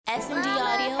SMG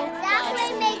Audio. That's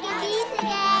what make it easy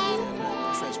again.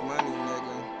 Trench money,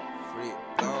 nigga. Free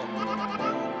dog.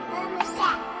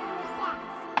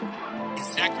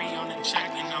 It's Zachary on the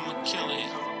track and I'ma kill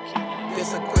it.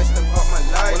 This a question about my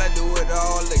life. Will I do it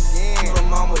all again? From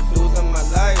mama losing my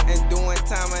life and doing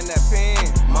time in that pen.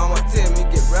 Mama tell me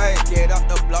get right, get off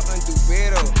the block and do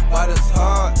better. But it's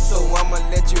hard, so I'ma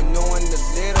let you know in the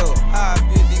little. How I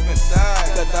feel deep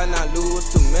inside, cause I not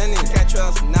lose too many. Can't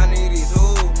trust none of these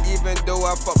hoes, even though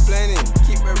I fuck plenty.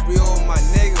 Keep it real with my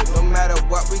niggas, no matter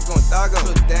what we gon' thug 'em.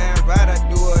 So damn right I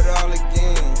do it all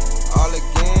again. All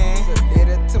again.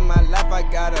 Related to my life, I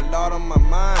got a lot on my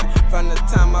mind. From the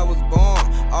time I was born,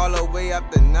 all the way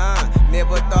up to 9.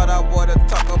 Never thought I would've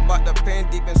talk about the pain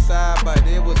deep inside, but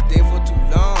it was there for too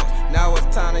long. Now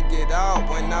it's time to get out.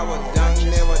 When I was young,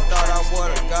 never thought I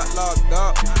would've got locked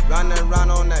up. Running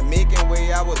around on that making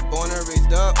way, I was born and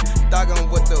raised up.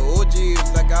 Thugging with the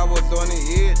OGs like I was on the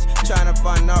edge. Trying to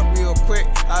find out real quick,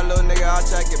 how little nigga out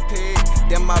try to get paid.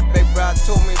 Then my big brother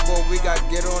told me, boy, we gotta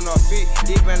get on our feet.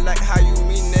 Even like how you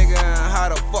mean, nigga, and how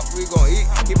the fuck we gon' eat.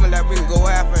 Even like we can go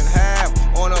half and half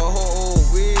on a whole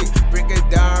week. Break it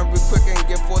down real quick and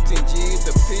get 14 G's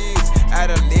a piece. At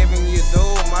 11 years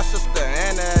old, my sister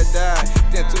Anna had died.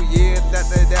 Then 2 years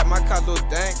after that, my cousin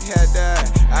Dank had died.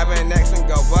 I been asking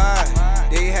God why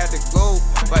they had to go,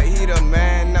 but he the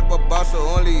man up above, so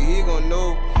only he gon'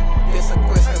 know. It's a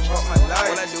question about my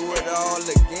life. Will I do it all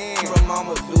again? From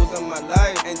mama losing my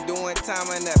life and doing time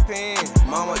in that pen.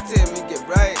 Mama tell me get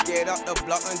right, get off the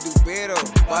block and do better.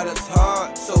 But it's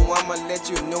hard, so I'ma let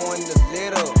you know in the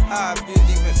little. How I feel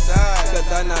deep inside,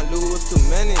 cause I not lose too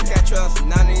many. Can't trust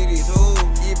none of these hoes,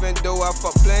 even though I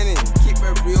fuck plenty. Keep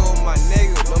it real with my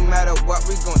niggas, no matter what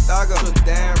we gon' thug 'em. So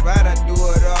damn right I do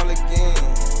it all again.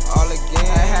 All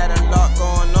again. I had a lot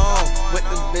going on with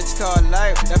this bitch called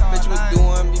life. That bitch was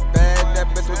doing me bad,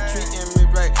 that bitch was treating me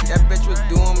right. That bitch was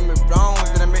doing me wrong.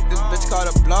 Then I met this bitch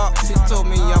called a block. She told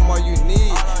me I'm all you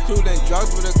need, including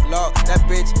drugs with a Glock. That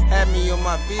bitch had me on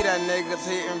my feet, that niggas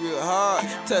hating real hard.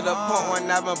 To the point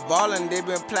when I been ballin', they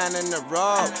been planning to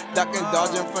rob. Ducking,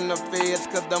 dodging from the feds,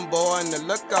 cause them boy in the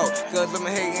lookout. Cause them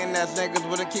hating ass niggas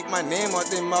wouldn't keep my name out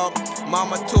their mouth.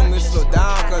 Mama told me slow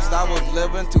down, cause I was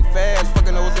living too fast.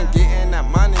 Fucking those and getting that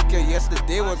money, cause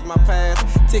yesterday was my past.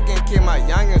 Taking care of my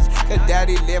youngins, cause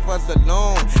daddy left us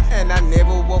alone. And I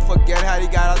never will forget how he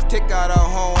got us kicked out of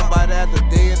home. But as the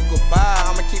days go by,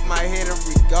 I'ma keep my head up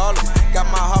regardless. Got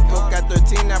my heart broke at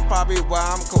 13, that's probably why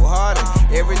I'm cold-hearted.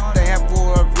 Everything happen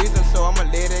for a reason, so I'ma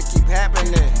let it keep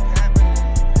happening.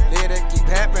 Let it keep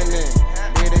happening.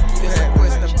 Let it keep happening.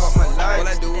 Question about my life. Will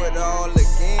I do it all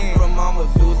again? From mama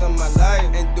losing my life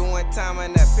and doing time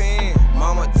in that pen.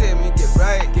 Mama tell me get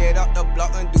right, get off the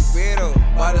block and do better.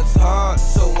 But it's hard,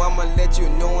 so I'ma let you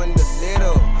know in the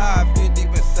little. How I feel deep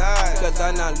inside, cause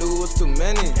I not lose too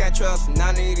many. Can't trust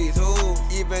none of these hoes,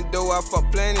 even though I fuck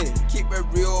plenty. Keep it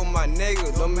real with my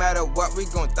niggas, no matter what we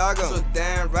gon' thug 'em. So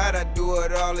damn right I do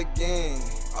it all again.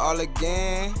 All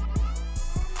again.